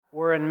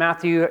We're in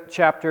Matthew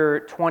chapter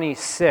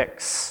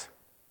 26,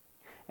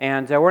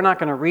 and we're not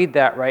going to read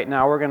that right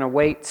now. We're going to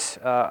wait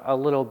a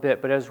little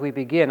bit, but as we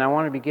begin, I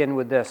want to begin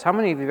with this. How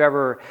many of you have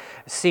ever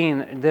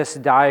seen this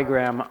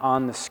diagram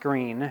on the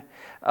screen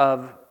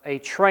of a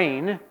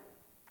train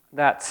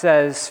that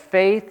says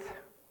faith,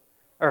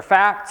 or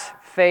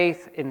fact,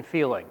 faith, and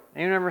feeling?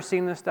 Anyone ever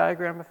seen this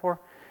diagram before?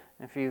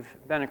 If you've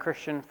been a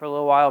Christian for a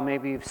little while,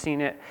 maybe you've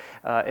seen it.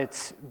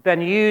 It's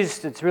been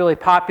used, it's really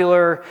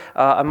popular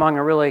among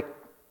a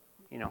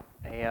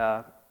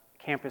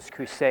Campus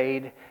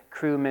Crusade.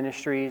 Cru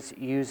Ministries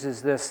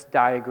uses this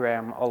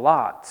diagram a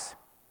lot.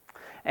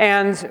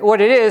 And what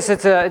it is,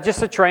 it's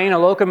just a train, a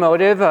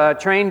locomotive, a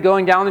train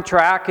going down the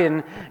track,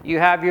 and you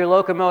have your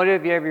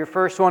locomotive, you have your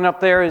first one up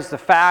there is the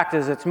fact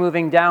as it's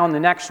moving down. The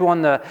next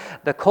one,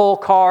 the coal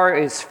car,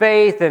 is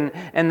faith,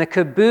 and the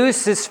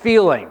caboose is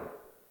feeling.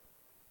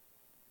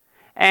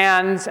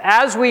 And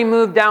as we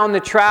move down the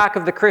track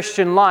of the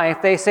Christian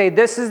life, they say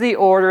this is the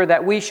order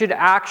that we should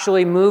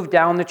actually move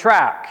down the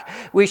track.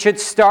 We should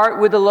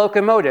start with the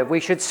locomotive. We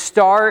should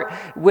start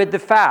with the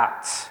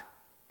facts.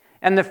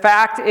 And the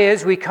fact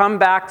is we come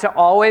back to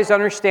always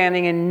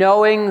understanding and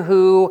knowing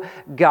who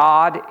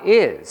God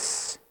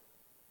is.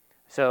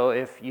 So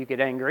if you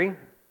get angry,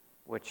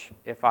 which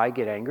if I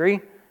get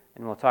angry,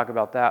 and we'll talk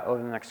about that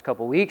over the next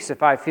couple weeks,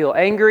 if I feel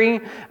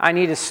angry, I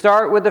need to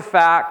start with the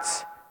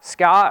facts.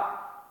 Scott,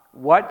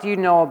 what do you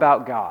know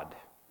about God?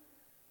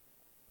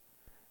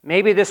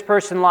 Maybe this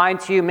person lied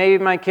to you.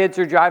 Maybe my kids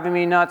are driving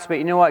me nuts. But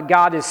you know what?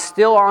 God is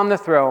still on the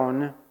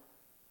throne.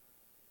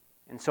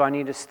 And so I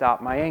need to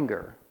stop my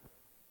anger.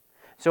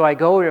 So I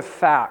go to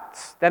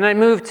facts. Then I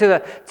move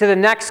to the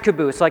next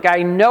caboose. Like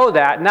I know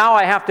that. Now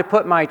I have to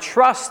put my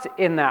trust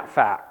in that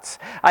fact.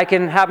 I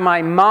can have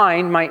my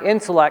mind, my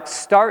intellect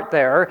start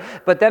there.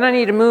 But then I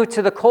need to move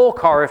to the coal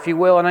car, if you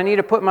will. And I need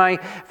to put my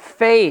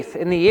faith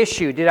in the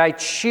issue. Did I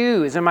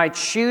choose? Am I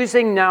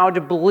choosing now to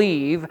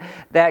believe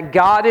that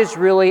God is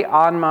really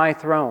on my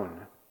throne?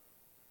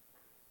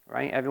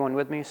 Right? Everyone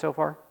with me so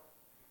far?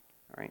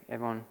 All right.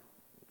 Everyone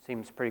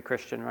seems pretty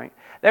Christian, right?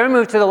 Then we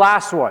move to the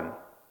last one.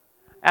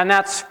 And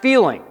that's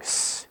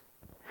feelings.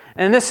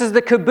 And this is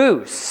the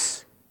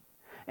caboose.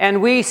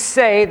 And we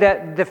say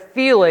that the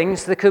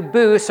feelings, the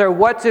caboose, are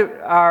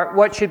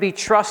what should be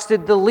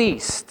trusted the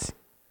least.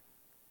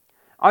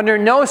 Under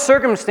no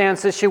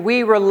circumstances should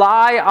we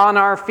rely on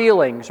our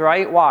feelings,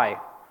 right?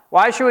 Why?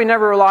 Why should we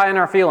never rely on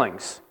our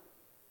feelings?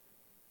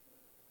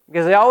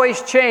 Because they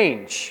always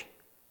change.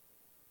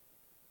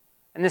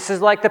 And this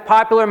is like the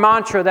popular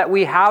mantra that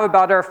we have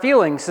about our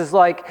feelings is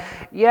like,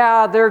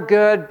 yeah, they're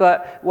good,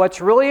 but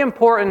what's really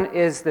important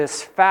is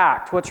this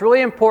fact. What's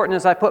really important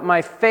is I put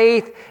my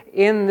faith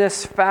in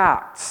this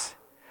fact.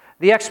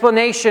 The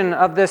explanation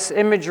of this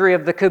imagery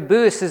of the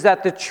caboose is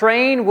that the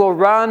train will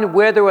run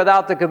with or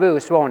without the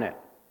caboose, won't it?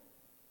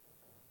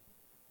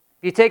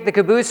 If you take the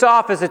caboose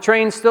off, is the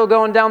train still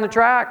going down the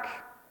track?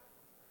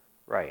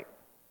 Right.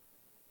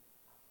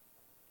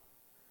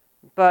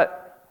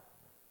 But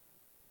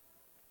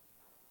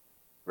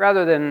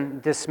rather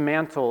than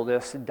dismantle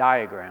this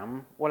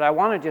diagram, what I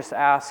want to just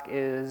ask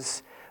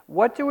is,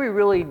 what do we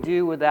really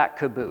do with that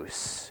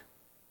caboose?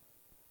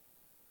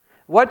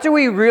 What do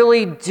we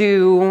really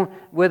do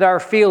with our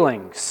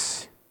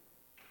feelings?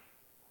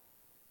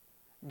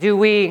 Do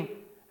we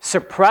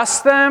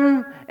suppress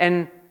them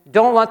and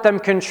don't let them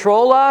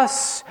control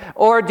us?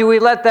 Or do we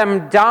let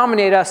them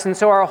dominate us and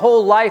so our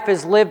whole life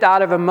is lived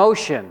out of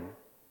emotion?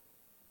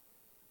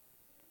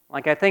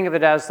 Like I think of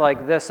it as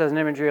like this, as an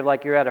imagery of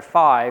like you're at a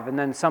 5 and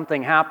then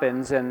something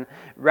happens and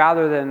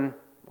rather than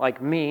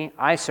like me,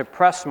 I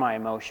suppress my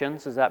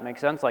emotions. Does that make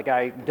sense? Like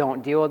I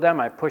don't deal with them.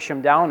 I push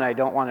them down. I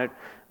don't want to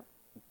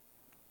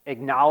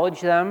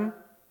acknowledge them.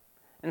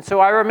 And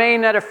so I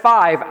remain at a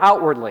 5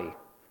 outwardly.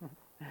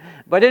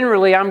 But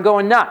inwardly, I'm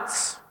going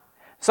nuts.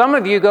 Some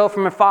of you go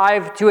from a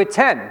 5 to a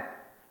 10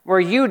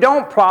 where you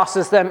don't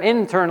process them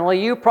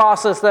internally. You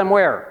process them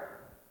where?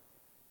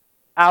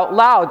 Out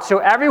loud so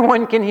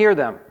everyone can hear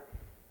them.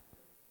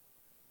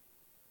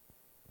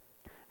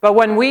 But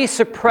when we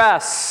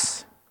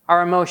suppress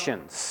our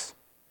emotions,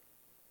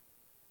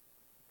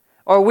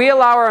 or we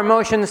allow our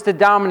emotions to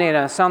dominate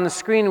us, on the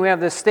screen we have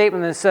this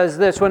statement that says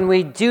this: when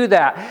we do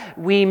that,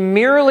 we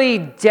merely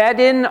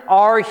deaden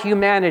our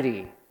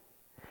humanity.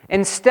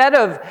 Instead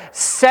of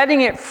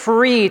setting it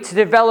free to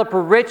develop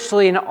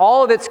richly in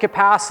all of its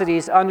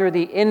capacities under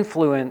the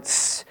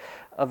influence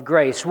of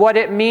grace. What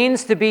it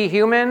means to be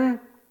human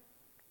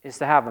is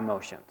to have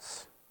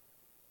emotions.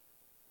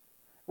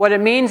 What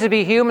it means to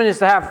be human is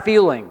to have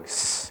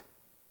feelings.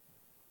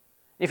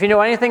 If you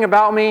know anything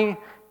about me,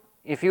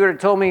 if you would have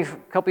told me a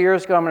couple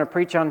years ago I'm going to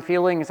preach on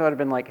feelings, I would have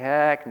been like,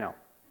 heck no.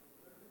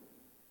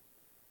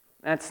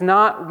 That's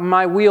not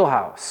my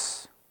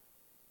wheelhouse.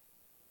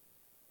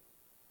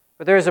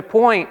 But there's a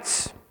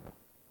point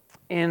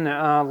in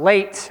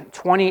late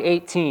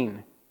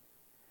 2018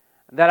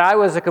 that I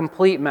was a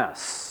complete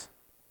mess.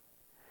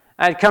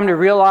 I'd come to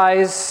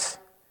realize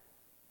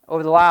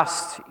over the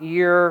last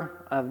year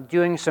of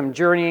doing some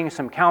journeying,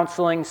 some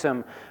counseling,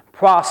 some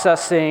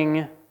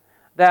processing,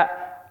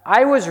 that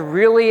I was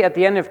really, at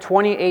the end of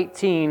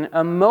 2018,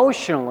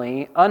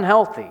 emotionally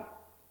unhealthy.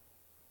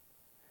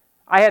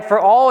 I had, for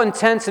all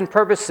intents and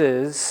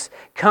purposes,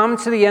 come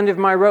to the end of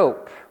my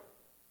rope.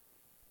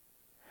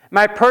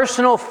 My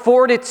personal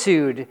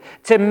fortitude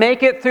to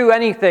make it through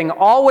anything,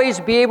 always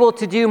be able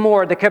to do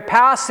more, the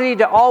capacity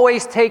to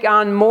always take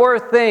on more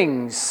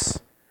things,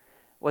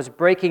 was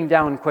breaking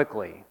down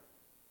quickly.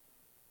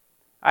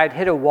 I had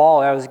hit a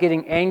wall. I was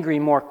getting angry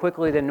more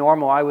quickly than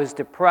normal. I was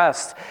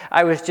depressed.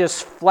 I was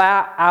just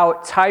flat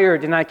out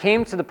tired. And I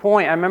came to the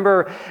point, I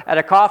remember at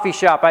a coffee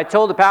shop, I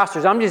told the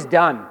pastors, I'm just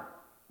done.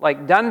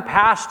 Like, done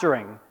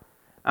pastoring.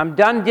 I'm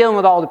done dealing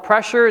with all the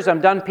pressures.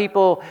 I'm done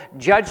people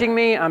judging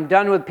me. I'm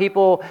done with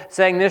people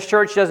saying this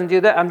church doesn't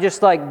do that. I'm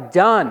just like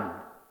done.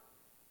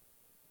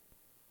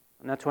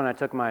 And that's when I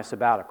took my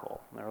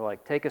sabbatical. They were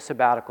like, take a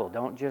sabbatical.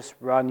 Don't just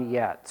run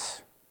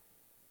yet.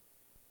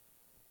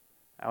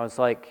 I was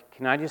like,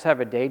 can I just have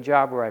a day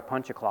job where I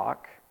punch a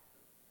clock?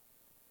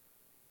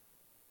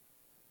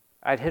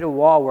 I'd hit a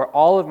wall where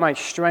all of my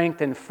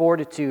strength and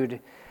fortitude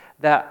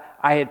that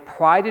I had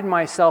prided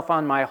myself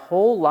on my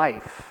whole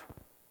life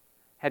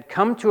had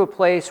come to a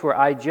place where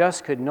I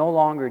just could no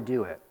longer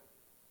do it.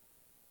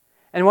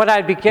 And what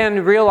I began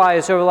to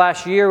realize over the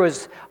last year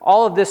was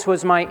all of this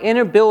was my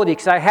inability,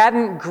 because I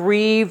hadn't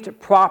grieved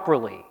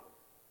properly.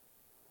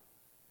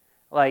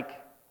 Like,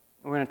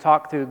 we're going to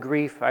talk through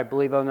grief, I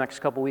believe, over the next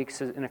couple weeks,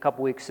 in a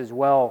couple weeks as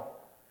well.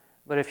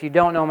 But if you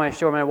don't know my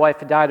story, my wife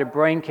had died of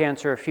brain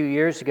cancer a few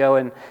years ago,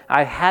 and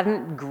I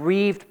hadn't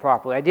grieved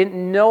properly. I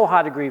didn't know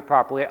how to grieve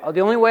properly.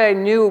 The only way I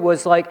knew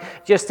was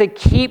like just to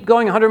keep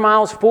going 100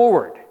 miles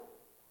forward.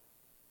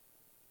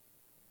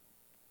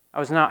 I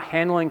was not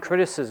handling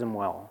criticism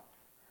well.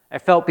 I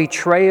felt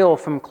betrayal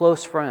from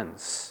close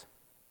friends.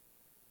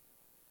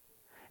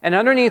 And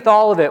underneath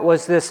all of it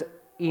was this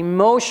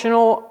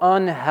emotional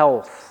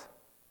unhealth.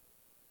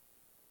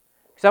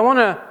 Because I want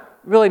to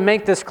really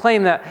make this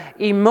claim that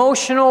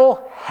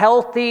emotional,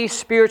 healthy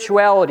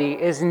spirituality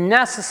is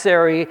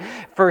necessary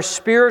for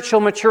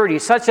spiritual maturity,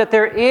 such that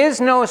there is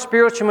no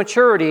spiritual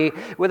maturity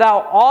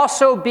without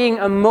also being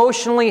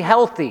emotionally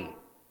healthy.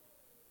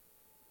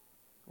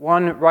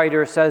 One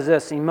writer says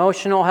this,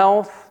 emotional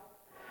health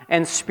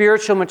and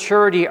spiritual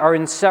maturity are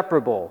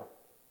inseparable.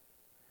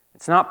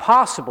 It's not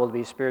possible to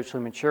be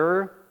spiritually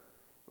mature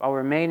while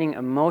remaining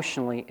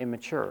emotionally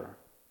immature.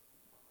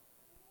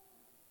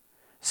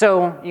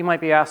 So, you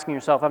might be asking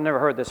yourself, I've never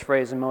heard this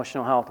phrase,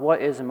 emotional health.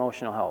 What is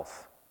emotional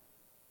health?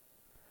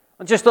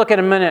 Let's just look at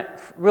a minute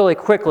really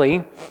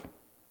quickly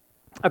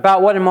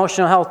about what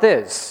emotional health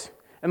is.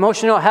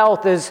 Emotional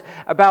health is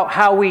about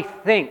how we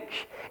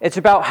think. It's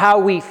about how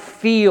we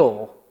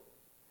feel.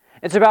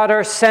 It's about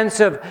our sense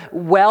of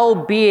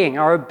well-being,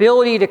 our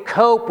ability to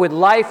cope with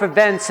life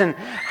events, and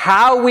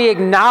how we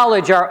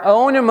acknowledge our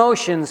own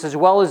emotions as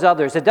well as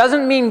others. It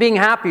doesn't mean being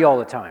happy all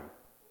the time.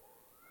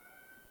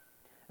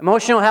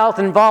 Emotional health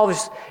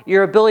involves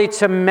your ability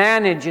to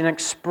manage and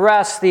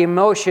express the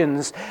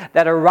emotions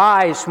that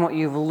arise from what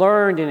you've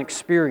learned and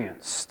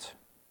experienced.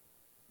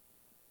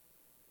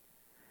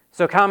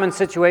 So common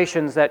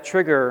situations that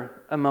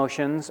trigger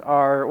emotions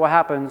are what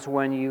happens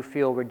when you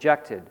feel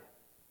rejected,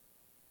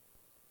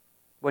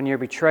 when you're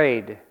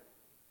betrayed,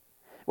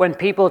 when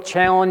people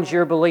challenge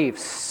your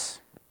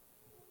beliefs,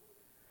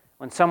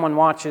 when someone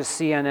watches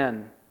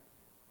CNN,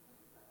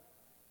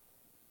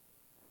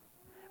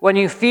 when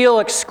you feel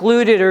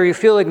excluded or you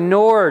feel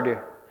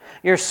ignored,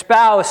 your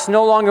spouse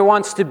no longer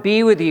wants to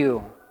be with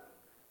you,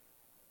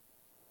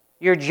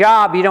 your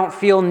job, you don't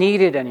feel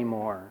needed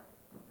anymore.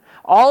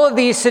 All of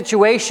these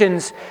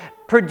situations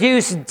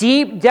produce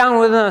deep down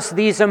within us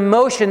these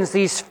emotions,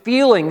 these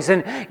feelings,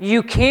 and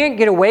you can't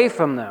get away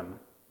from them.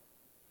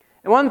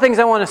 And one of the things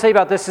I want to say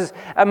about this is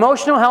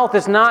emotional health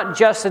is not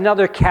just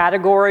another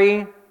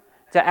category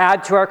to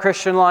add to our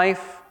Christian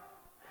life.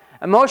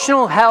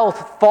 Emotional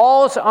health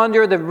falls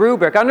under the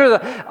rubric,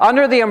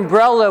 under the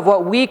umbrella of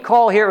what we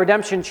call here at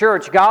Redemption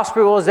Church,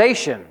 gospel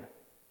realization.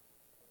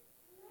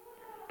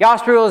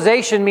 Gospel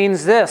realization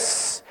means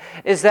this,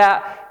 is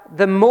that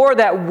the more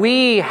that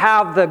we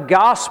have the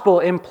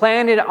gospel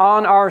implanted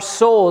on our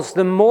souls,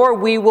 the more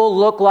we will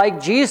look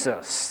like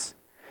Jesus.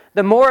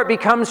 The more it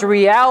becomes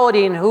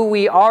reality in who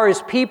we are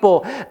as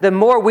people, the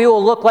more we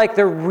will look like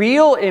the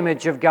real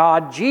image of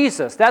God,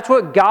 Jesus. That's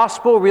what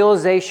gospel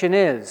realization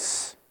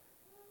is.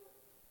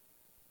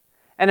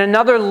 And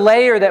another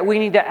layer that we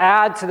need to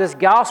add to this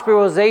gospel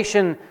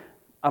realization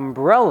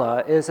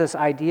umbrella is this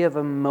idea of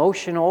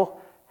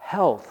emotional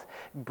health,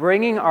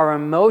 bringing our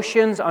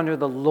emotions under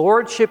the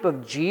lordship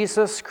of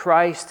Jesus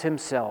Christ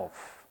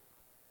himself.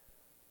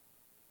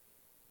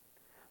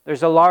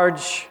 There's a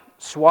large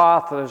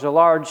there's a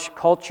large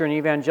culture in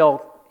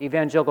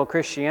evangelical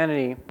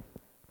Christianity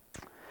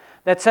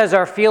that says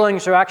our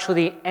feelings are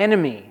actually the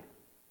enemy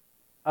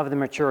of the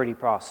maturity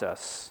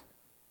process.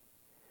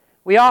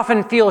 We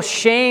often feel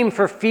shame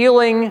for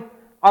feeling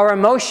our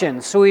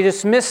emotions, so we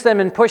dismiss them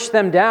and push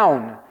them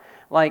down.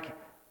 Like,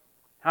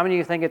 how many of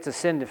you think it's a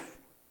sin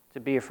to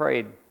be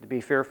afraid, to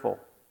be fearful,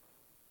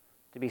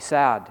 to be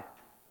sad?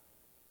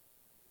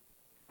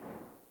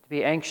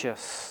 be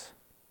anxious.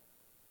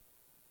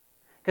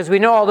 Because we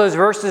know all those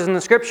verses in the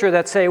Scripture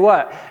that say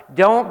what?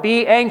 Don't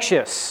be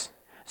anxious.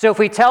 So if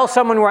we tell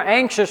someone we're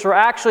anxious, we're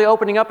actually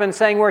opening up and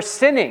saying we're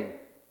sinning.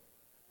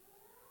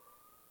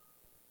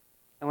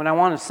 And what I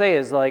want to say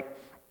is, like,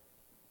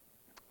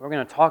 we're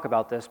going to talk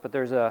about this, but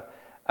there's a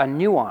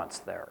nuance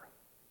there.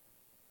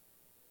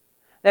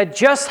 That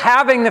just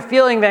having the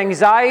feeling of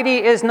anxiety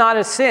is not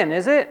a sin,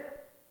 is it?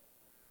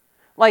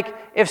 Like,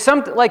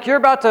 like you're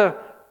about to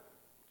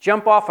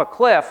jump off a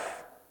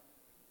cliff,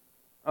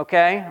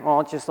 okay?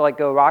 Well, just like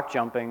go rock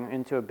jumping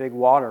into a big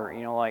water,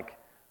 like,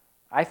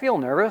 I feel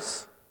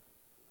nervous.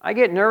 I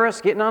get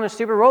nervous getting on a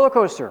stupid roller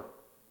coaster.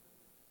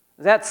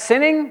 Is that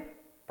sinning?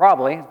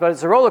 Probably, but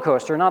it's a roller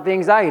coaster, not the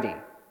anxiety.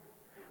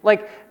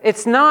 Like,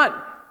 it's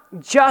not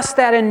just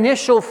that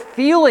initial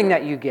feeling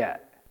that you get.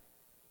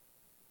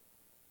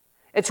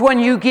 It's when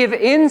you give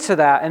in to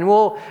that, and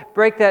we'll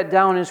break that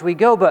down as we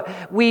go,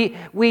 but we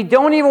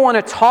don't even want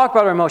to talk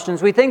about our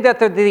emotions. We think that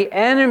they're the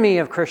enemy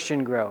of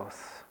Christian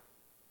growth.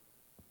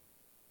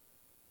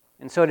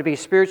 And so to be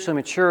spiritually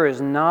mature is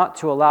not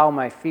to allow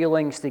my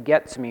feelings to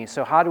get to me.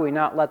 So how do we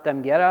not let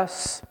them get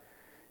us?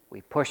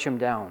 We push them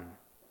down.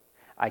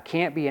 I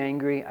can't be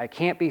angry. I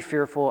can't be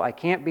fearful. I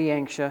can't be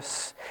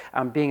anxious.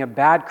 I'm being a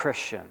bad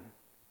Christian.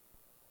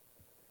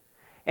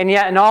 And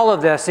yet in all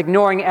of this,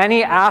 ignoring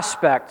any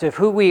aspect of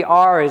who we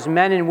are as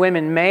men and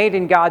women made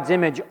in God's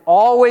image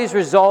always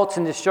results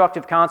in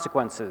destructive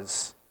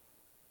consequences.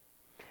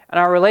 And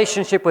our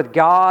relationship with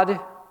God,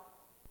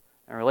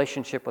 our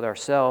relationship with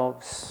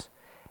ourselves,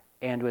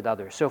 and with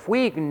others. So if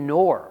we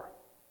ignore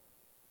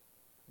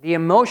the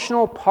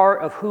emotional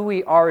part of who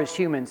we are as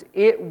humans,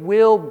 it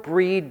will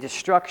breed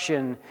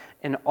destruction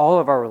in all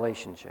of our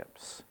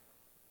relationships.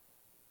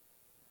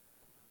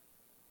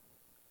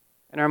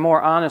 In our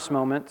more honest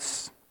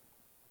moments,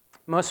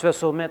 most of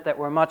us will admit that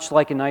we're much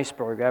like an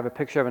iceberg. I have a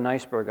picture of an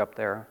iceberg up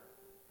there,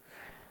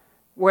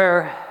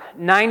 where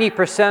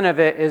 90% of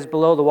it is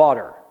below the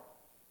water.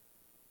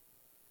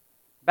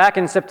 Back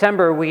in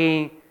September,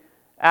 we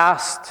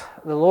asked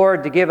the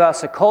Lord to give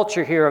us a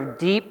culture here of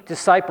deep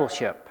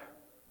discipleship.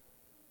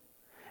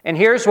 And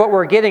here's what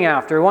we're getting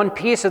after. One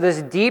piece of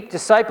this deep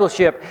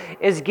discipleship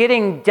is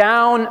getting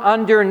down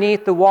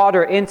underneath the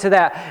water into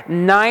that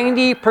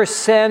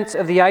 90%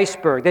 of the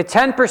iceberg. The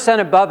 10%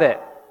 above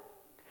it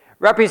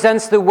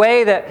represents the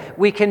way that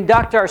we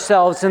conduct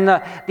ourselves and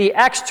the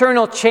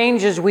external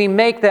changes we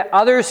make that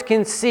others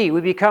can see.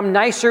 We become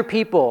nicer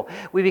people.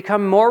 We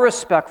become more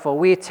respectful.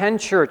 We attend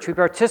church. We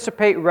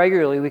participate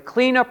regularly. We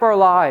clean up our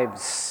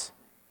lives.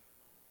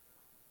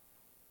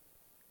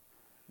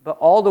 But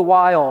all the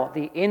while,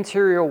 the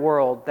interior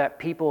world that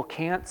people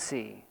can't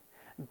see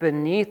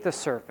beneath the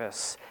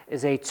surface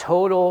is a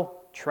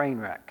total train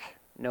wreck.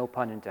 No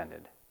pun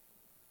intended.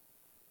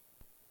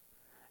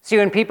 See,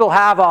 when people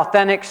have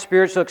authentic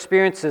spiritual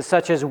experiences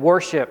such as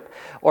worship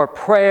or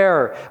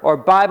prayer or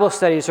Bible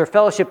studies or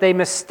fellowship, they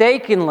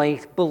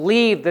mistakenly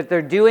believe that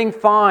they're doing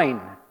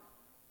fine,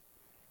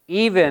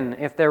 even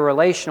if their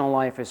relational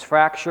life is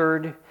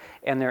fractured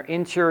and their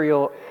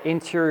interior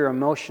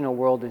emotional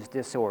world is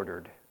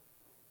disordered.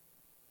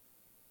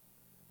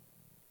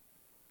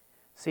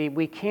 See,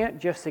 we can't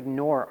just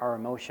ignore our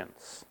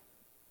emotions.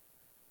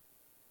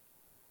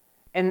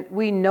 And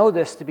we know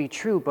this to be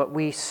true, but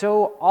we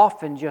so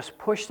often just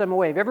push them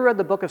away. Have you ever read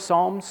the book of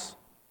Psalms?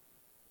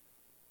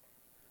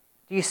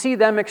 Do you see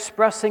them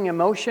expressing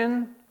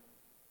emotion?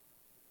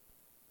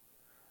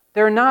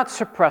 They're not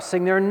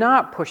suppressing, they're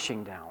not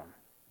pushing down.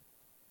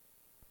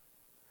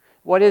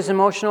 What is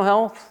emotional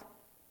health?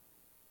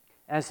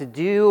 It has to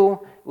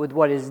do with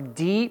what is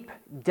deep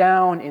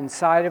down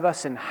inside of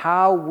us and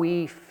how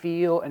we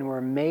feel, and we're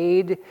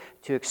made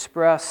to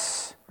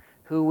express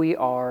who we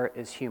are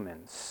as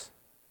humans.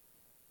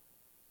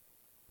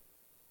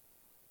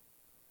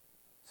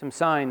 Some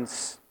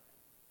signs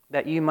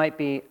that you might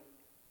be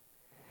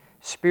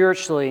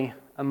spiritually,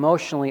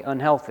 emotionally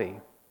unhealthy.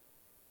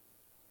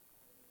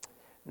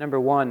 Number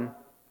one,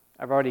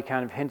 I've already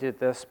kind of hinted at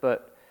this,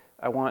 but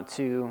I want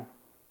to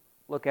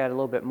look at it a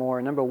little bit more.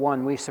 Number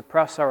one, we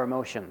suppress our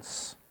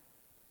emotions.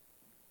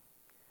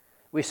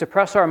 We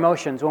suppress our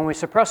emotions. When we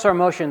suppress our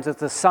emotions,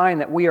 it's a sign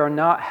that we are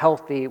not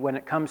healthy when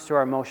it comes to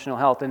our emotional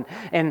health.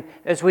 And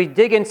as we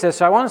dig into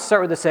this, I want to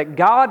start with this, that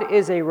God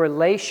is a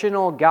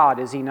relational God,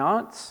 is He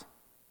not?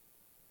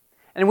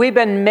 And we've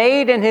been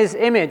made in His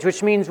image,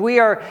 which means we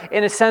are,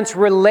 in a sense,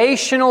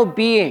 relational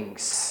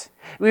beings.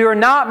 We were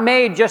not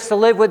made just to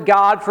live with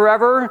God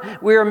forever.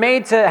 We were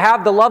made to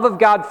have the love of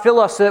God fill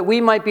us so that we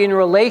might be in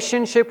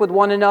relationship with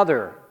one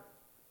another.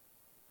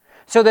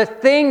 So the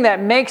thing that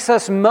makes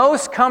us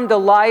most come to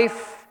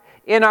life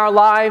in our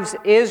lives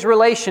is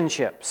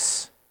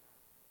relationships.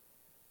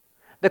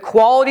 The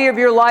quality of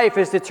your life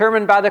is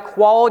determined by the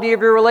quality of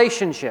your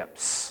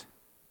relationships.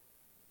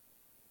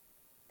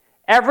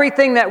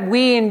 Everything that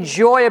we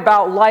enjoy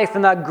about life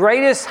and the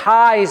greatest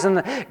highs and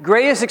the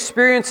greatest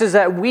experiences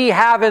that we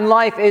have in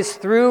life is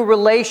through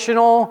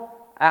relational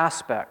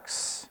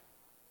aspects.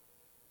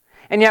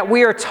 And yet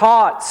we are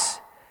taught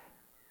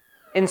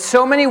in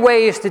so many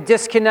ways to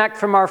disconnect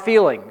from our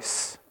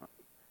feelings.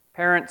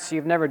 Parents,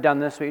 you've never done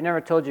this, but you've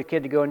never told your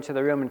kid to go into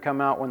the room and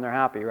come out when they're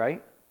happy,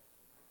 right?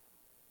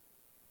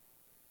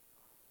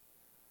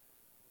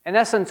 In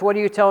essence, what are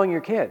you telling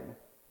your kid?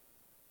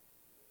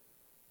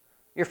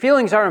 Your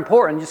feelings are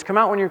important. Just come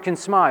out when you can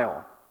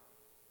smile.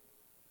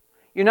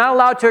 You're not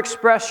allowed to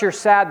express your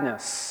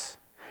sadness.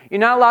 You're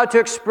not allowed to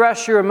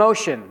express your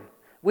emotion.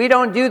 We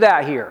don't do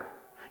that here.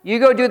 You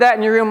go do that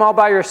in your room all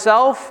by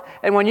yourself,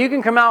 and when you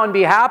can come out and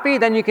be happy,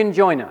 then you can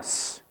join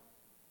us.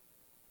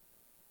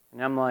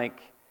 And I'm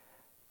like,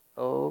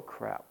 oh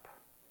crap.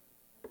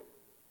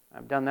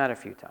 I've done that a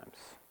few times.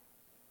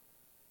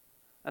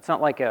 That's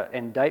not like an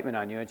indictment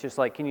on you. It's just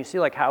like, can you see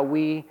like how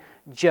we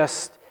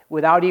just,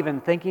 without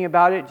even thinking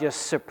about it,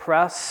 just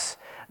suppress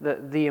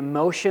the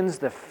emotions,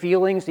 the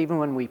feelings, even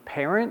when we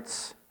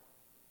parent?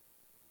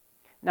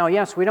 Now,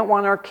 yes, we don't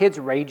want our kids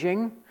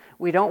raging.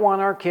 We don't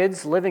want our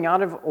kids living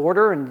out of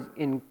order and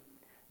in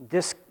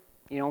this,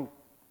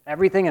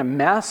 everything a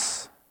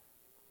mess.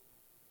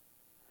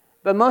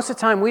 But most of the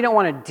time, we don't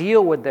want to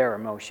deal with their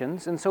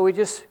emotions, and so we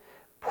just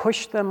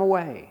push them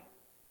away.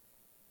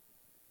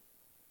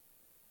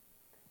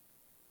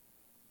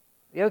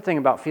 The other thing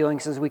about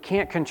feelings is we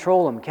can't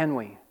control them, can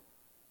we?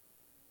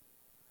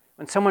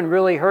 When someone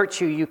really hurts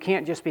you, you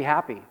can't just be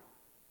happy.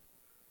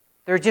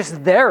 They're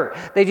just there.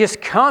 They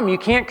just come. You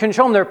can't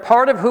control them. They're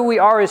part of who we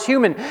are as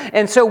human.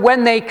 And so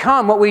when they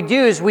come, what we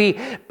do is we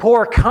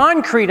pour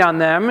concrete on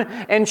them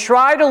and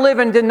try to live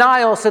in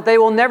denial so that they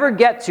will never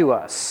get to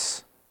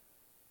us.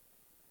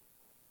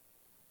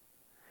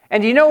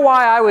 And do you know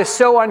why I was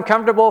so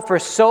uncomfortable for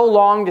so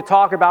long to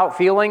talk about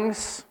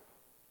feelings?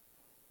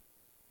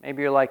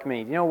 Maybe you're like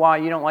me. Do you know why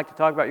you don't like to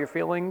talk about your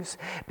feelings?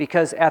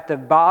 Because at the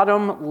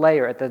bottom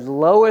layer, at the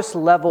lowest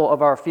level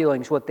of our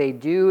feelings, what they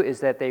do is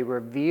that they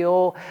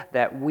reveal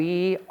that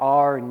we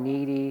are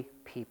needy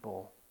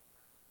people.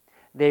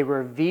 They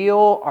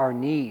reveal our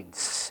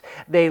needs.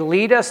 They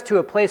lead us to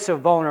a place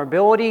of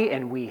vulnerability,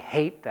 and we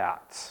hate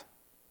that.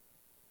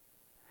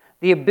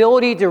 The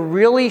ability to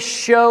really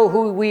show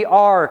who we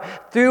are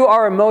through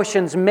our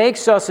emotions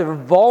makes us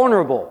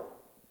vulnerable.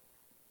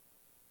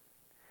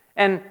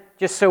 And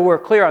just so we're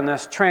clear on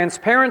this,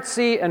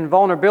 transparency and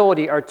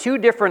vulnerability are two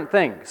different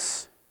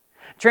things.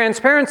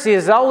 Transparency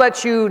is I'll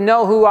let you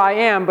know who I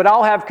am, but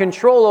I'll have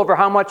control over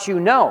how much you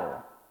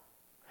know.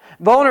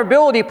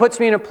 Vulnerability puts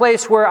me in a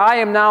place where I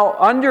am now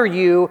under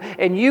you,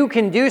 and you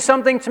can do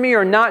something to me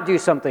or not do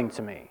something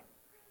to me.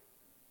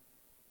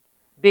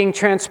 Being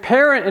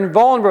transparent and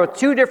vulnerable are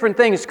two different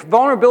things.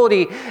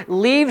 Vulnerability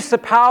leaves the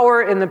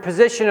power in the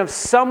position of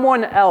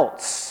someone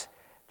else.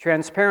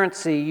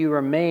 Transparency, you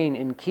remain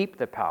and keep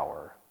the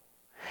power.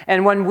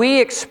 And when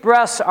we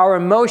express our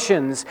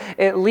emotions,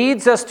 it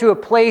leads us to a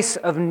place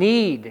of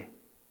need.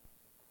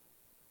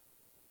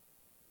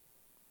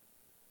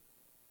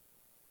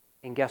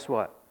 And guess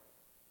what?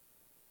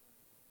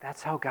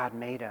 That's how God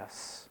made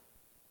us.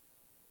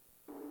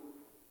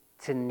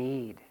 To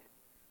need.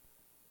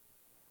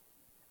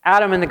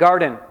 Adam in the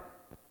garden,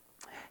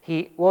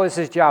 what was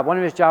his job? One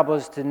of his jobs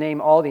was to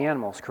name all the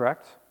animals,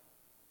 correct?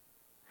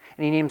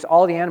 And he names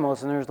all the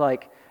animals, and there's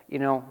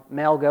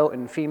male goat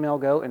and female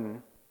goat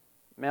and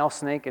male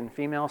snake and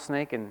female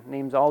snake, and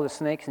names all the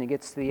snakes, and he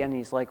gets to the end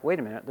and he's like, wait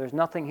a minute, there's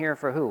nothing here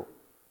for who?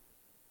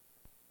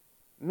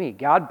 Me.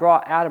 God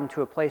brought Adam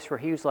to a place where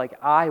he was like,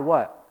 I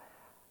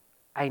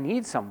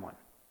need someone.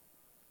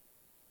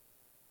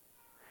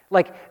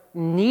 Like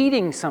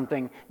needing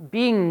something,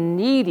 being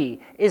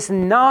needy is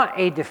not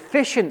a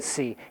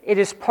deficiency. It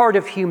is part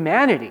of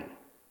humanity.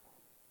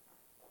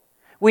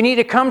 We need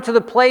to come to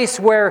the place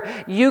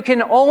where you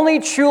can only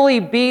truly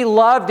be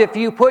loved if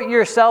you put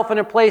yourself in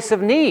a place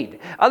of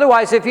need.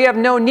 Otherwise, if you have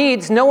no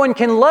needs, no one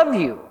can love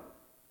you.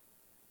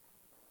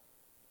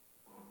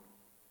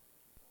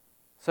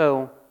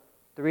 So,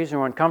 the reason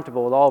we're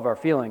uncomfortable with all of our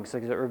feelings is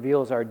because it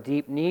reveals our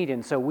deep need,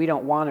 and so we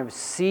don't want to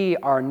see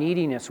our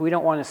neediness. We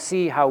don't want to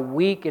see how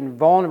weak and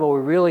vulnerable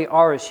we really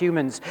are as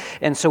humans,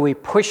 and so we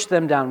push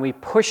them down. We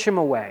push them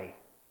away.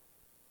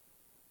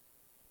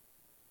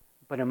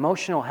 But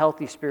emotional,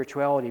 healthy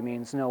spirituality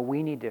means, no,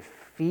 we need to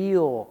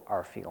feel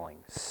our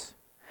feelings.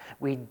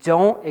 We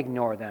don't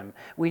ignore them.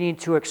 We need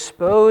to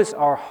expose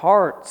our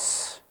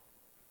hearts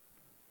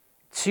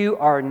to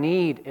our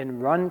need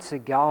and run to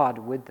God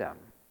with them.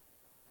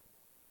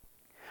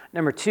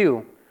 Number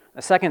 2,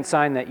 a second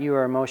sign that you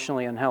are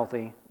emotionally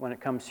unhealthy when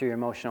it comes to your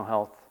emotional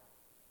health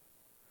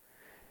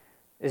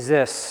is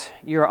this: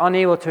 you're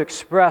unable to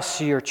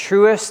express your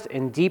truest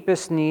and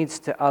deepest needs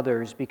to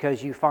others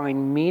because you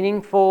find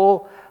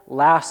meaningful,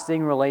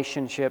 lasting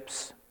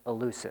relationships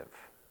elusive.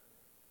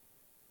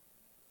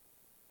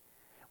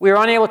 We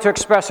are unable to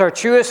express our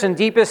truest and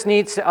deepest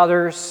needs to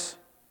others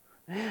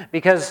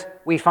because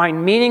we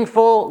find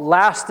meaningful,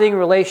 lasting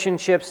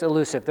relationships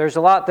elusive. There's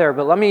a lot there,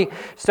 but let me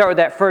start with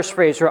that first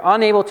phrase. We're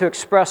unable to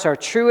express our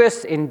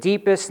truest and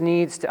deepest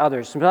needs to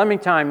others. Many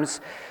times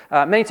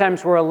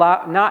we're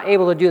not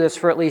able to do this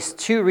for at least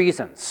 2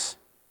 reasons.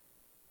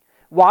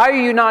 Why are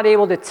you not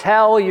able to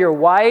tell your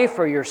wife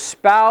or your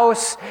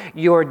spouse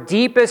your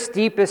deepest,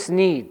 deepest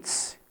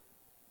needs?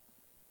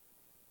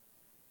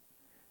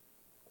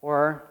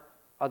 Or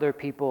other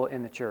people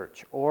in the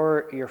church,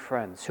 or your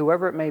friends,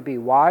 whoever it may be.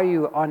 Why are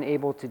you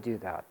unable to do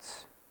that?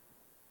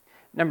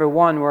 Number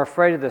one, we're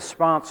afraid of the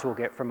response we'll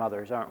get from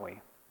others, aren't we?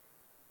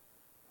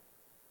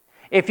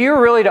 If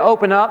you're really to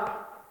open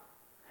up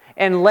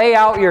and lay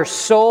out your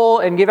soul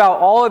and give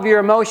out all of your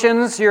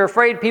emotions, you're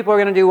afraid people are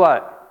going to do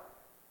what?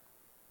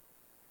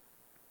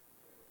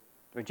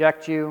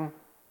 Reject you,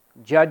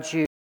 judge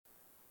you.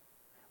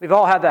 We've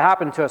all had that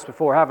happen to us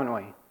before, haven't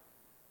we?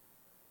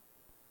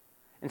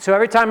 And so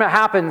every time it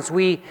happens,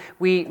 we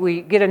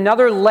get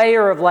another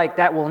layer of like,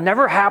 that will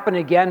never happen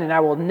again, and I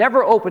will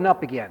never open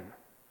up again.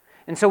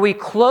 And so we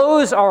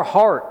close our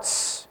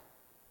hearts.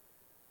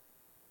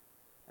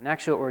 And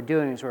actually what we're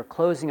doing is we're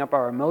closing up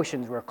our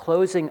emotions. We're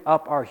closing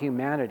up our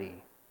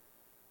humanity.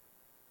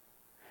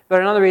 But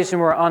another reason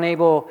we're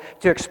unable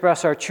to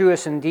express our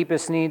truest and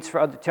deepest needs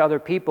to other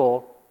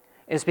people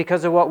is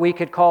because of what we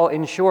could call,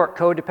 in short,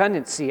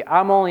 codependency.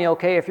 I'm only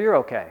okay if you're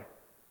okay.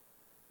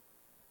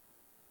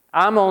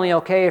 I'm only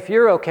okay if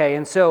you're okay.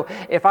 And so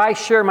if I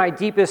share my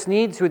deepest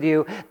needs with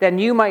you, then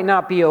you might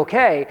not be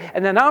okay,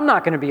 and then I'm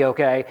not going to be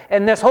okay,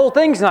 and this whole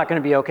thing's not going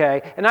to be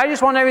okay, and I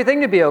just want everything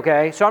to be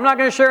okay, so I'm not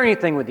going to share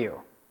anything with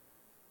you.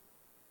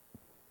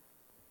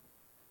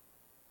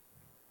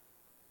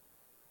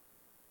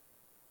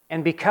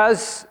 And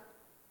because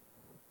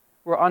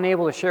we're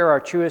unable to share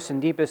our truest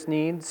and deepest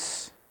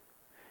needs,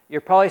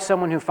 you're probably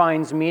someone who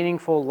finds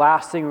meaningful,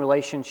 lasting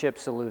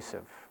relationships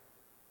elusive.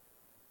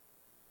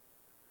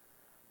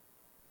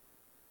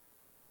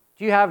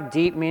 Do you have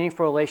deep,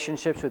 meaningful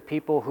relationships with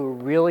people who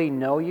really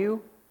know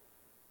you?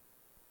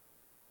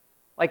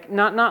 Like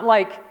not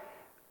like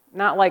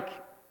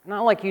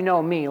you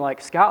know me,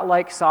 like Scott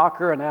likes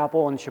soccer and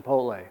Apple and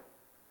Chipotle.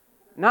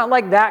 Not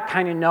like that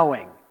kind of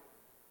knowing.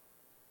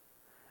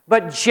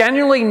 But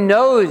genuinely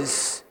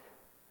knows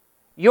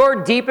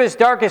your deepest,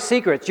 darkest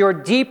secrets, your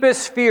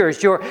deepest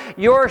fears,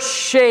 your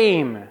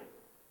shame,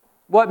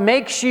 what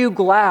makes you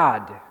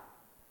glad.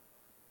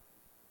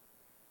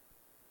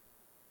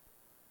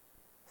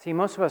 See,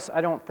 most of us,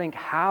 I don't think,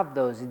 have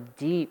those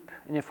deep,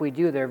 and if we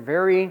do, they're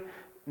very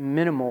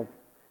minimal,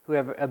 who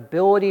have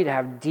ability to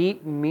have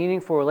deep,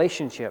 meaningful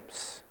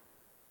relationships.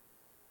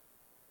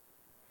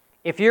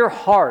 If your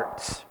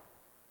heart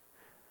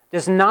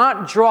does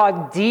not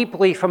draw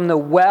deeply from the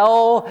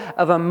well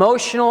of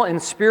emotional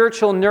and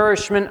spiritual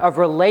nourishment of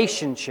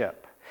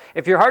relationship,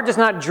 if your heart does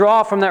not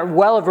draw from that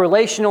well of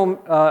relational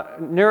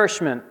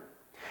nourishment,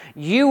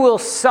 you will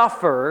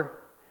suffer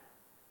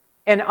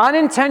and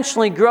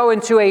unintentionally grow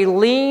into a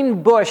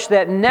lean bush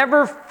that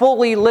never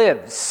fully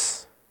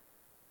lives.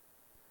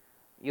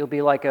 You'll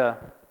be like a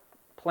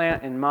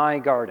plant in my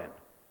garden.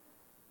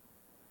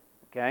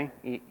 Okay?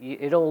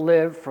 It'll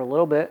live for a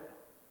little bit,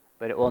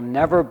 but it will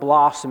never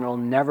blossom, it will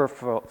never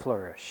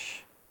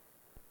flourish.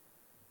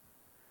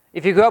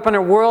 If you grow up in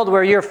a world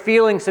where your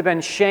feelings have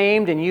been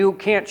shamed and you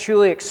can't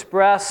truly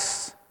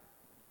express,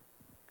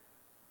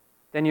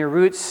 then your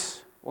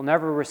roots will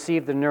never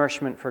receive the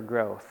nourishment for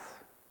growth.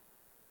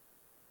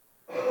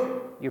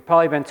 You've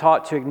probably been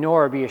taught to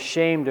ignore or be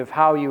ashamed of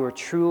how you were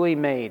truly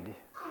made.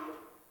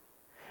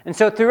 And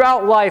so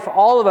throughout life,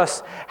 all of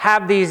us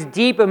have these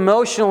deep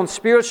emotional and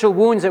spiritual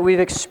wounds that we've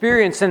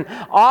experienced, and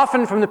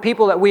often from the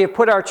people that we have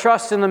put our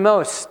trust in the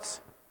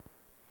most.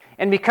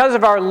 And because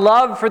of our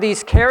love for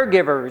these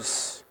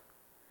caregivers,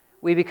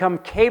 we become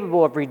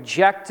capable of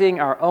rejecting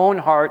our own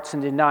hearts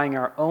and denying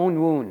our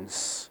own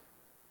wounds.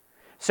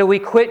 So we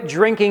quit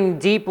drinking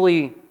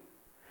deeply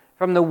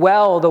from the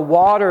well, the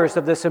waters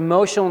of this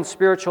emotional and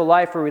spiritual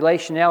life or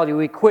relationality.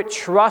 We quit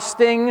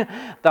trusting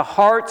the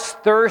heart's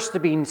thirst to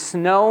be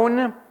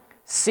known,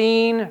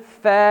 seen,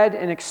 fed,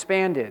 and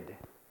expanded.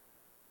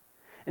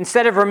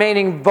 Instead of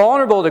remaining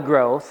vulnerable to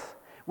growth,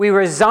 we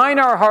resign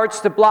our hearts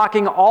to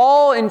blocking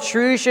all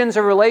intrusions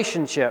of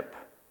relationship.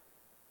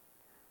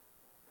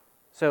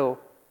 So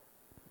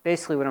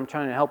basically what I'm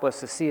trying to help us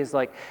to see is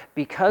like,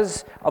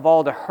 because of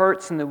all the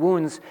hurts and the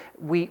wounds,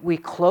 we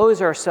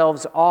close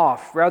ourselves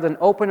off rather than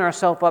open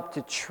ourselves up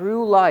to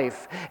true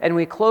life. And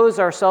we close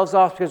ourselves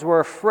off because we're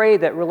afraid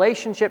that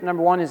relationship,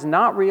 number one, is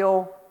not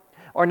real,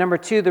 or number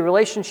two, the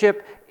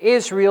relationship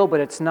is real,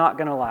 but it's not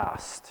going to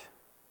last.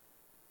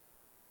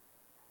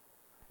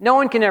 No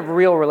one can have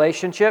real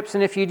relationships,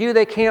 and if you do,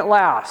 they can't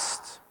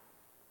last.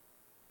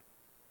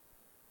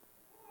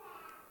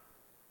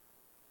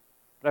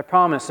 But I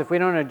promise, if we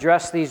don't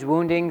address these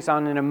woundings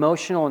on an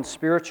emotional and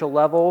spiritual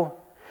level,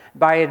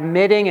 by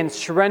admitting and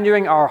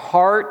surrendering our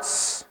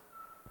hearts,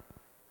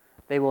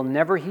 they will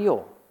never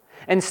heal.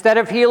 Instead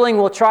of healing,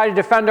 we'll try to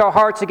defend our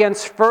hearts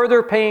against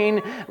further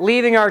pain,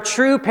 leaving our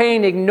true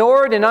pain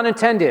ignored and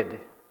unattended.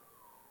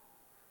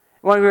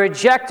 When we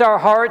reject our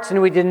hearts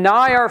and we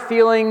deny our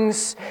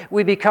feelings,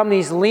 we become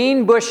these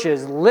lean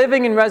bushes,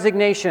 living in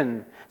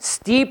resignation,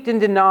 steeped in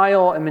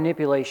denial and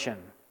manipulation.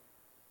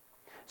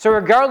 So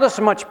regardless of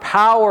how much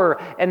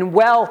power and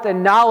wealth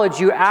and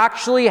knowledge you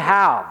actually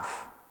have,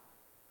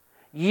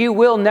 you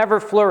will never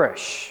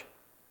flourish.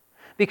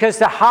 Because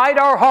to hide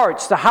our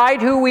hearts, to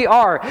hide who we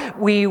are,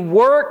 we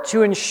work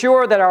to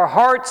ensure that our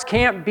hearts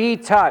can't be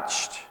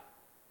touched.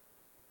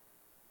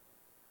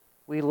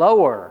 We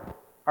lower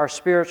our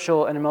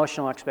spiritual and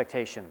emotional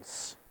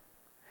expectations.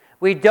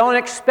 We don't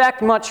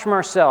expect much from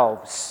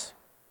ourselves.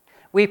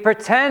 We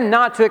pretend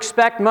not to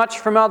expect much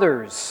from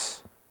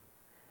others.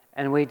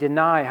 And we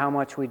deny how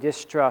much we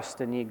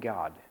distrust and need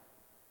God.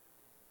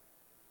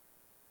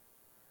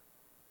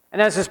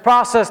 And as this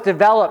process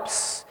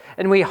develops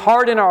and we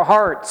harden our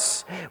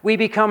hearts, we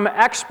become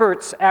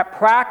experts at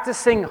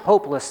practicing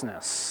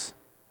hopelessness.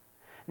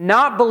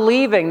 Not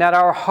believing that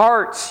our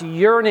hearts'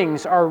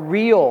 yearnings are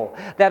real,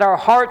 that our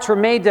hearts were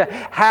made to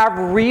have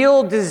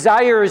real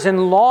desires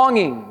and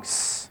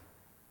longings,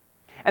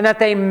 and that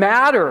they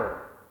matter.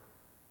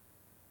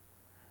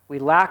 We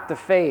lack the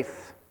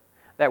faith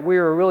that we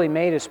were really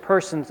made as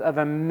persons of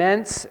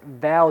immense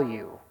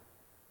value.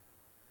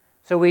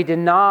 So we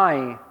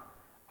deny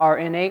our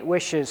innate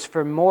wishes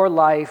for more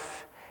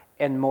life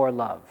and more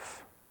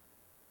love.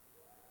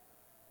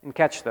 And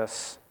catch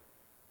this.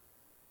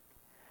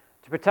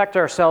 To protect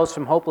ourselves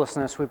from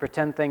hopelessness, we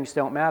pretend things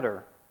don't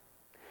matter.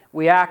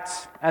 We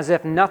act as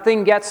if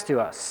nothing gets to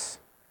us.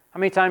 How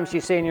many times do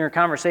you say in your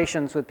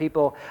conversations with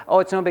people, "Oh,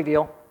 it's no big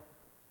deal.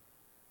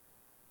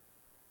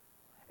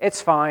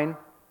 It's fine.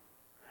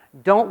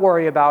 Don't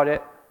worry about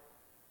it."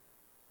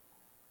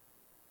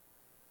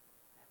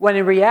 When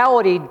in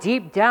reality,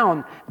 deep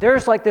down,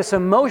 there's like this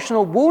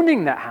emotional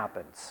wounding that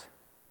happens.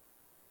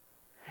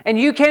 And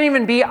you can't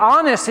even be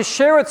honest to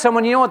share with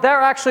someone, you know what,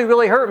 that actually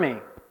really hurt me.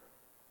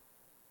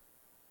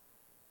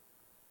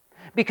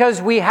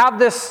 Because we have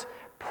this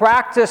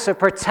practice of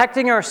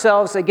protecting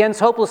ourselves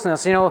against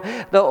hopelessness. You know,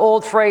 the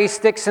old phrase,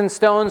 "Sticks and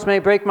stones may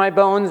break my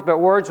bones, but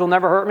words will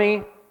never hurt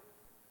me."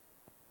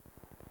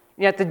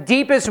 Yet the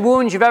deepest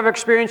wounds you've ever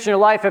experienced in your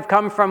life have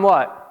come from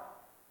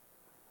what?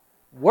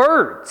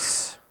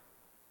 Words.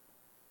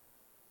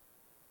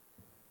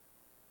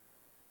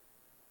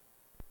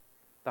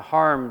 The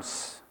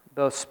harms,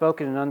 both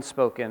spoken and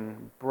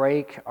unspoken,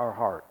 break our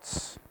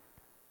hearts.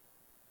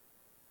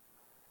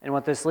 And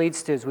what this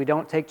leads to is we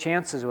don't take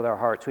chances with our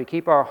hearts. We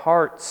keep our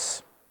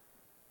hearts'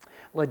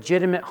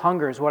 legitimate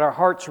hungers, what our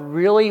hearts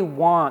really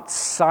want,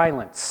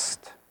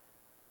 silenced,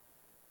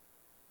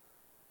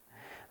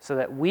 so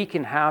that we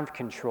can have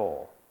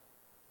control.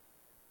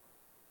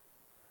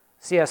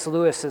 C.S.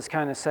 Lewis has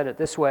kind of said it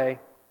this way: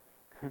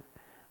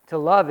 to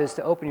love is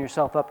to open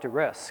yourself up to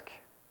risk.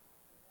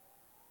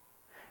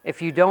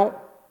 If you don't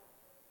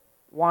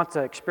want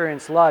to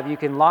experience love, you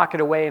can lock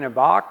it away in a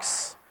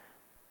box,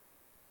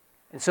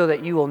 and so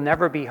that you will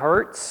never be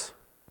hurt.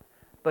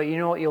 But you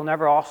know what you'll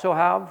never also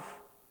have?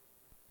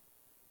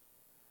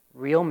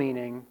 Real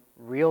meaning,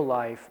 real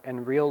life,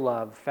 and real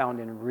love found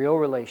in real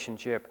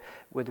relationship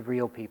with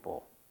real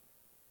people.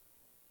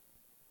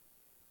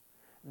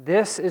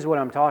 This is what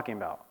I'm talking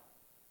about.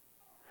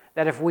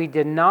 That if we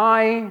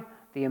deny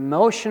the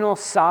emotional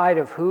side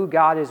of who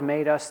God has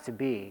made us to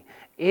be,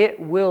 it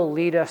will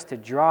lead us to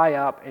dry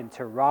up and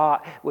to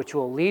rot, which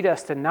will lead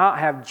us to not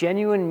have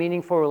genuine,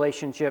 meaningful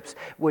relationships,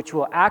 which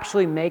will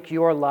actually make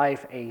your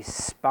life a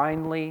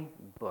spindly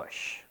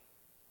bush.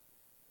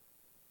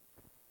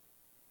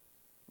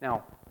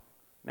 Now,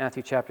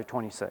 Matthew chapter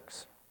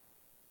 26.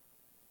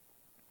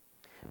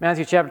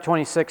 Matthew chapter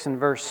 26 and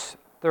verse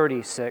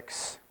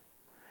 36.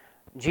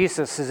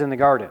 Jesus is in the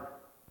garden.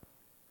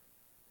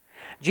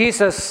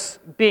 Jesus,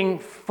 being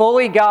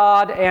fully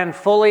God and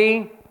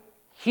fully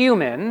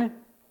human,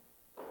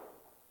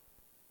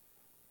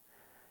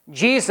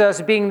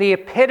 Jesus being the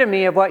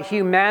epitome of what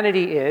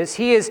humanity is,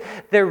 he is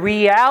the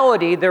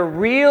reality, the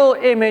real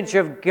image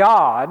of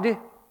God.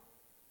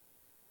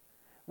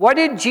 What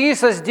did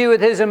Jesus do with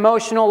his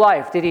emotional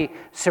life? Did he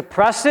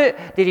suppress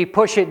it? Did he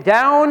push it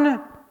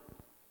down?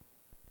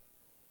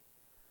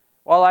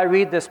 While I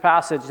read this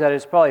passage that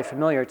is probably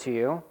familiar to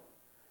you,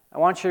 I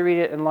want you to read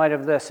it in light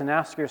of this and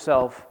ask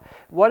yourself,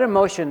 what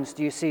emotions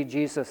do you see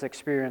Jesus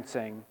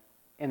experiencing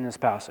in this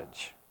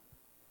passage?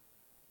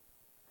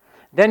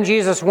 Then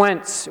Jesus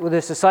went with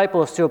his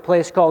disciples to a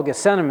place called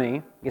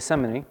Gethsemane,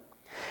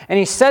 and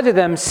he said to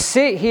them,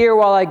 "Sit here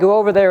while I go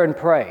over there and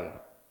pray."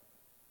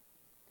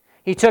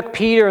 He took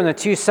Peter and the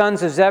two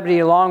sons of Zebedee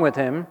along with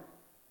him,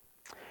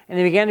 and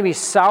he began to be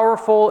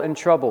sorrowful and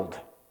troubled.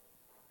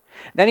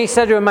 Then he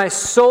said to him, "My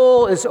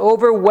soul is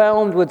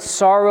overwhelmed with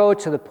sorrow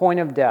to the point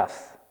of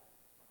death.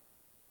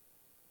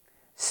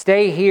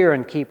 Stay here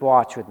and keep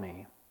watch with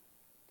me."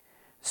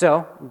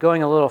 So,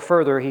 going a little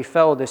further, he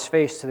fell with his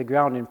face to the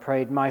ground and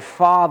prayed, "My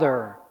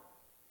Father,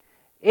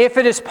 if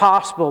it is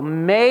possible,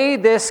 may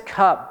this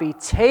cup be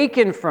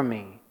taken from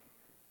me,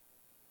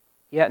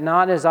 yet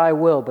not as I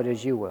will, but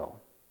as you will."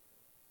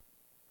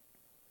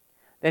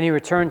 Then he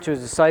returned to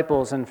his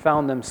disciples and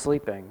found them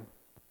sleeping.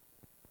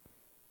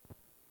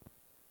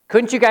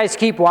 "Couldn't you guys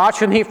keep watch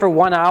with me for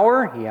 1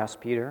 hour?" he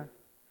asked Peter.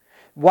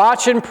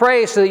 "Watch and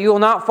pray so that you will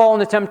not fall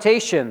into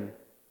temptation.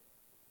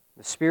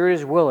 The spirit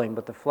is willing,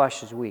 but the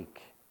flesh is weak."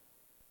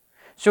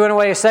 So he went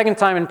away a second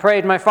time and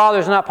prayed, "My Father,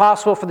 it is not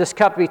possible for this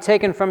cup to be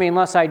taken from me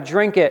unless I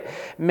drink it.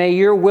 May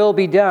your will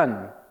be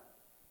done."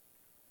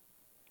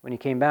 When he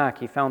came back,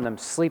 he found them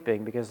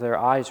sleeping because their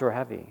eyes were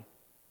heavy.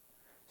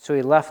 So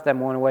he left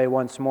them, went away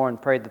once more,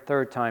 and prayed the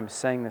third time,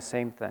 saying the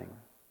same thing.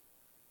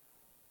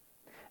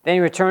 Then he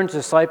returned to the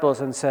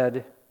disciples and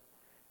said,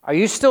 "Are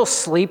you still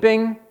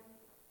sleeping?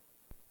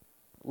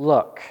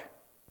 Look,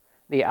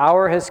 the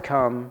hour has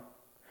come.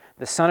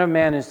 The Son of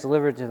Man is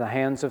delivered to the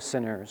hands of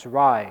sinners.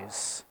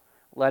 Rise,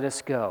 let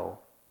us go.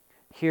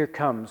 Here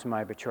comes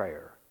my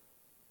betrayer."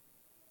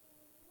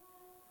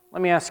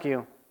 Let me ask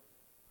you,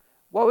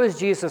 what was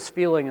Jesus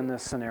feeling in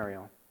this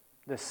scenario,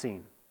 this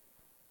scene?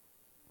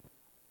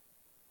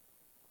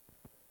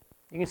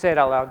 You can say it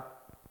out loud.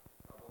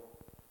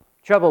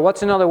 Trouble.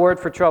 What's another word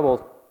for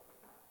troubled?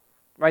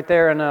 Right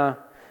there in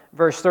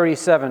verse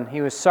 37.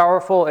 He was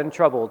sorrowful and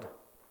troubled.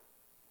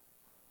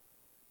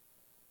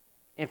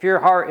 If your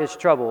heart is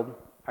troubled,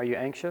 are you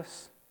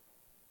anxious?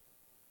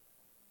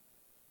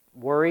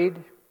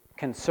 Worried?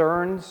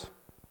 Concerns?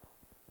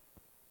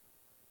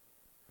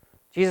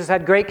 Jesus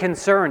had great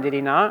concern, did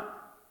he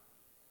not?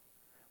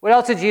 What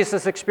else did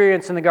Jesus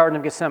experience in the Garden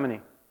of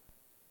Gethsemane?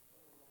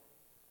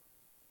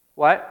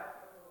 What?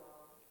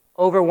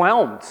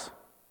 Overwhelmed.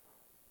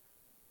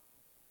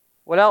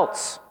 What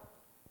else?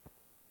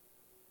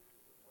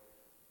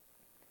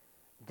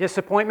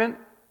 Disappointment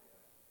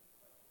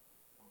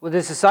with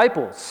his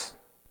disciples.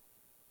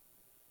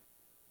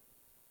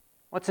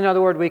 What's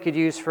another word we could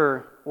use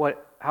for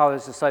how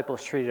his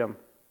disciples treated him?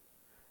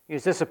 He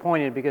was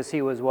disappointed because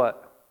he was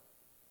what?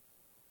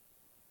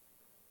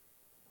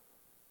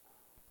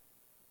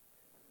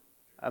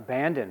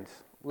 Abandoned,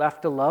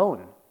 left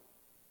alone.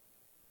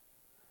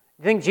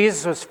 You think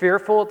Jesus was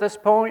fearful at this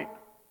point?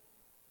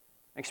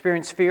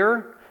 Experienced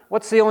fear?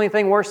 What's the only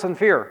thing worse than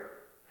fear?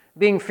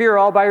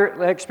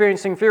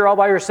 Experiencing fear all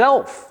by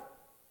yourself.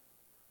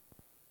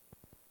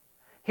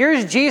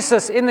 Here's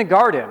Jesus in the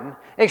garden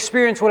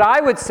experience what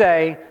I would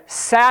say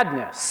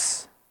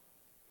sadness.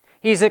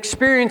 He's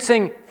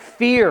experiencing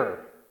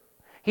fear.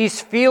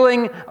 He's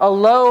feeling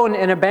alone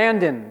and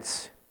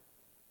abandoned.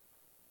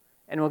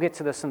 And we'll get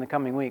to this in the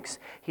coming weeks.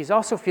 He's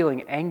also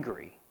feeling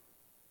angry.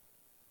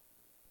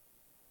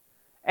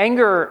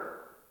 Anger,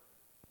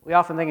 we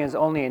often think is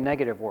only a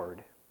negative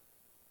word.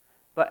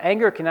 But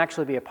anger can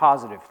actually be a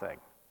positive thing.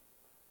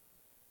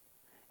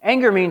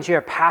 Anger means you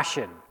have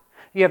passion.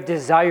 You have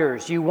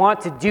desires. You want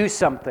to do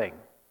something.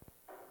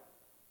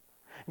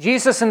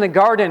 Jesus in the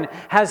garden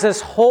has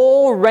this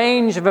whole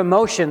range of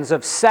emotions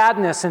of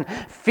sadness and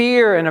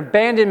fear and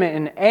abandonment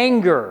and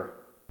anger.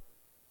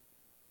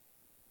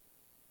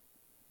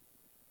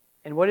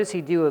 And what does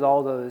he do with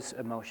all those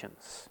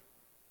emotions?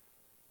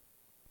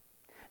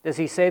 Does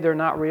he say they're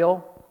not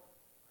real?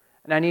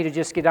 And I need to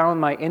just get down with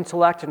my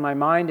intellect and my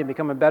mind and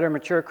become a better,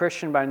 mature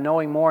Christian by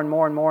knowing more and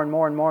more and more and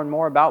more and more and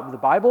more about the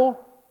Bible?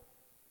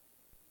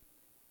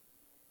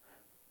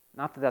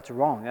 Not that that's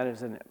wrong. That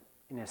is an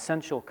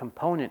essential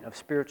component of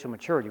spiritual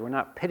maturity. We're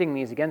not pitting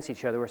these against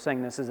each other. We're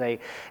saying this is a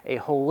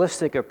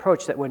holistic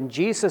approach, that when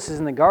Jesus is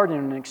in the garden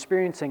and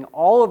experiencing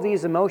all of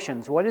these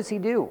emotions, what does he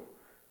do?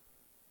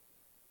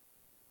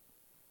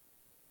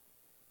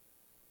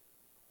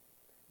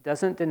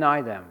 Doesn't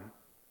deny them.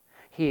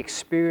 He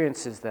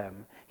experiences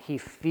them. He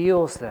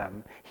feels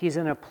them. He's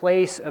in a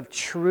place of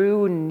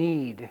true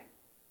need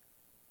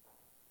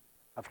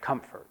of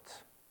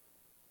comfort.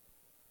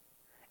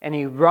 And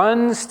he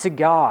runs to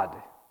God.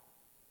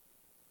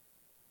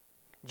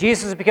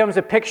 Jesus becomes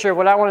a picture of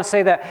what I want to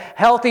say, that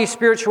healthy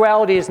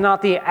spirituality is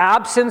not the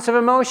absence of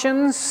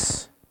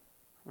emotions,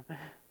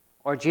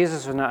 or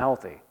Jesus was not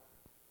healthy.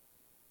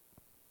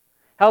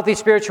 Healthy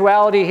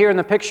spirituality here in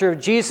the picture of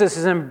Jesus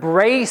is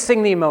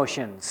embracing the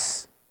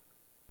emotions.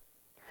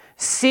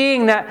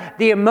 Seeing that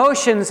the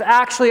emotions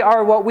actually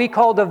are what we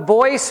call the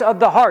voice of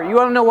the heart. You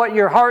want to know what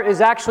your heart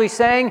is actually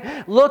saying?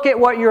 Look at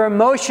what your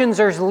emotions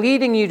are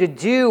leading you to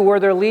do, where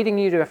they're leading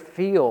you to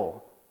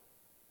feel.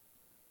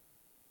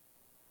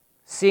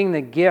 Seeing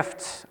the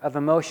gift of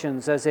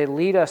emotions as they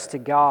lead us to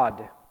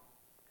God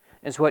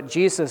is what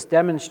Jesus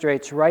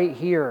demonstrates right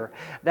here.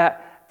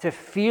 That to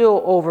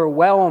feel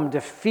overwhelmed,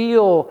 to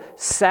feel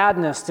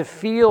sadness, to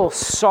feel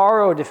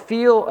sorrow, to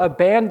feel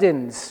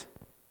abandoned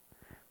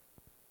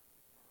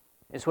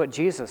is what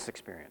Jesus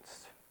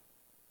experienced.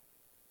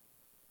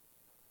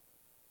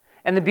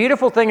 And the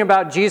beautiful thing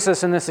about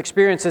Jesus in this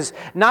experience is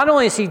not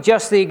only is he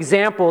just the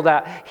example,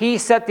 that he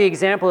set the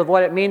example of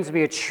what it means to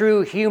be a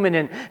true human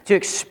and to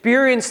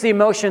experience the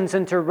emotions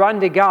and to run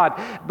to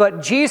God,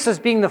 but Jesus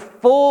being the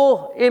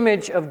full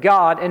image of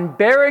God and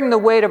bearing the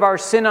weight of our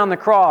sin on the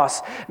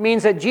cross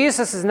means that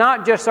Jesus is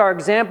not just our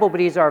example, but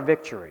he's our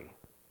victory.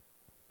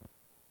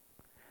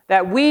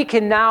 That we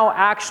can now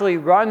actually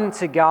run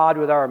to God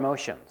with our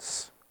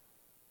emotions.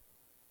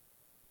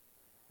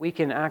 We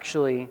can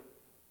actually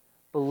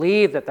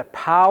believe that the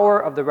power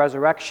of the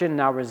resurrection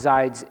now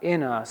resides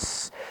in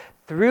us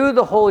through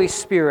the Holy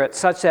Spirit,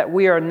 such that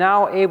we are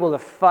now able to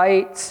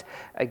fight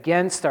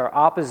against our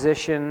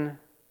opposition,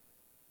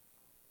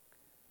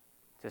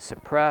 to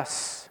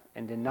suppress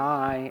and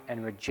deny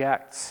and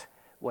reject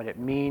what it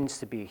means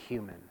to be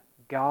human.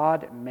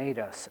 God made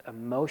us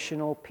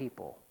emotional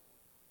people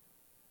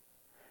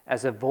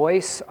as a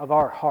voice of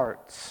our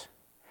hearts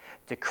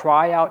to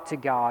cry out to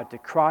God, to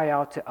cry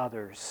out to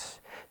others,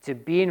 to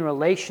be in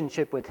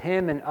relationship with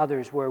Him and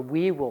others where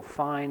we will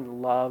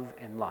find love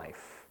and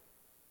life.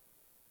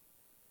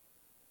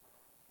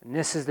 And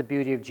this is the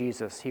beauty of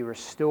Jesus. He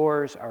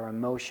restores our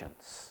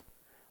emotions,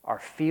 our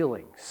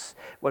feelings,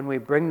 when we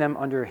bring them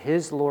under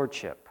His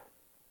lordship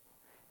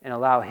and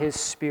allow His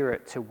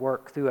Spirit to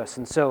work through us.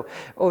 And so,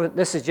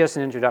 this is just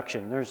an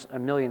introduction. There's a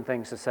million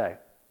things to say.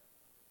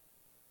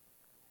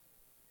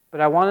 But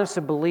I want us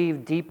to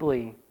believe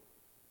deeply,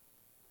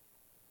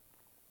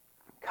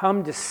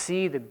 come to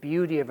see the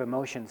beauty of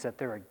emotions, that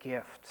they're a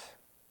gift.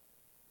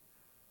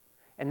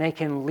 And they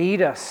can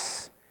lead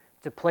us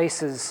to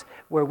places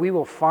where we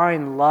will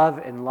find love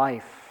and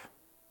life,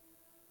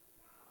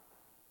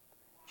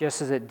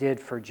 just as it did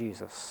for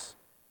Jesus.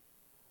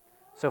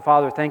 So,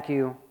 Father, thank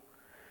you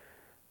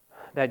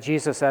that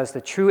Jesus, as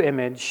the true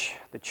image,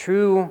 the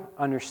true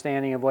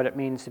understanding of what it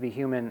means to be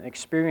human,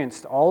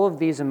 experienced all of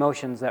these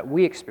emotions that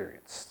we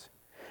experienced,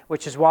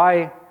 which is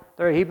why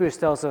the Hebrews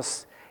tells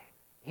us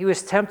He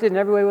was tempted in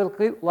every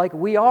way like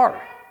we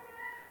are.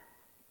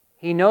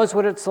 He knows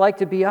what it's like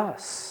to be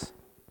us.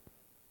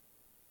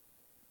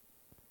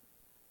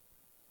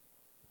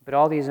 But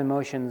all these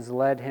emotions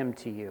led Him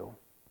to you.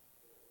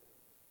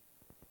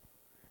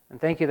 And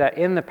thank you that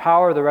in the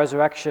power of the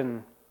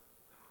resurrection,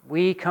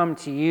 we come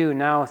to you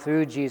now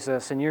through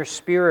Jesus, and your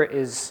Spirit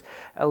is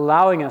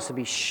allowing us to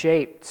be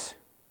shaped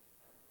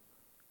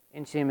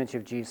into the image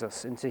of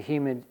Jesus, into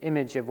the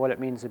image of what it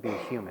means to be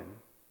human.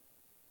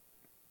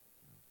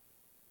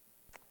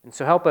 And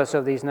so help us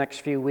over these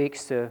next few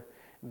weeks to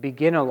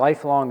begin a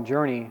lifelong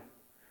journey,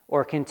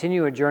 or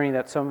continue a journey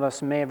that some of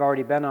us may have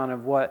already been on,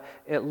 of what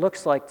it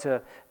looks like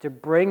to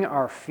bring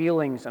our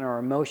feelings and our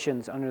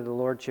emotions under the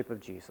lordship of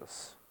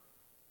Jesus.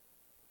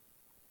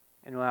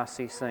 And we'll ask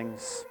these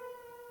things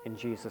in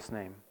Jesus'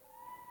 name.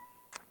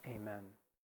 Amen.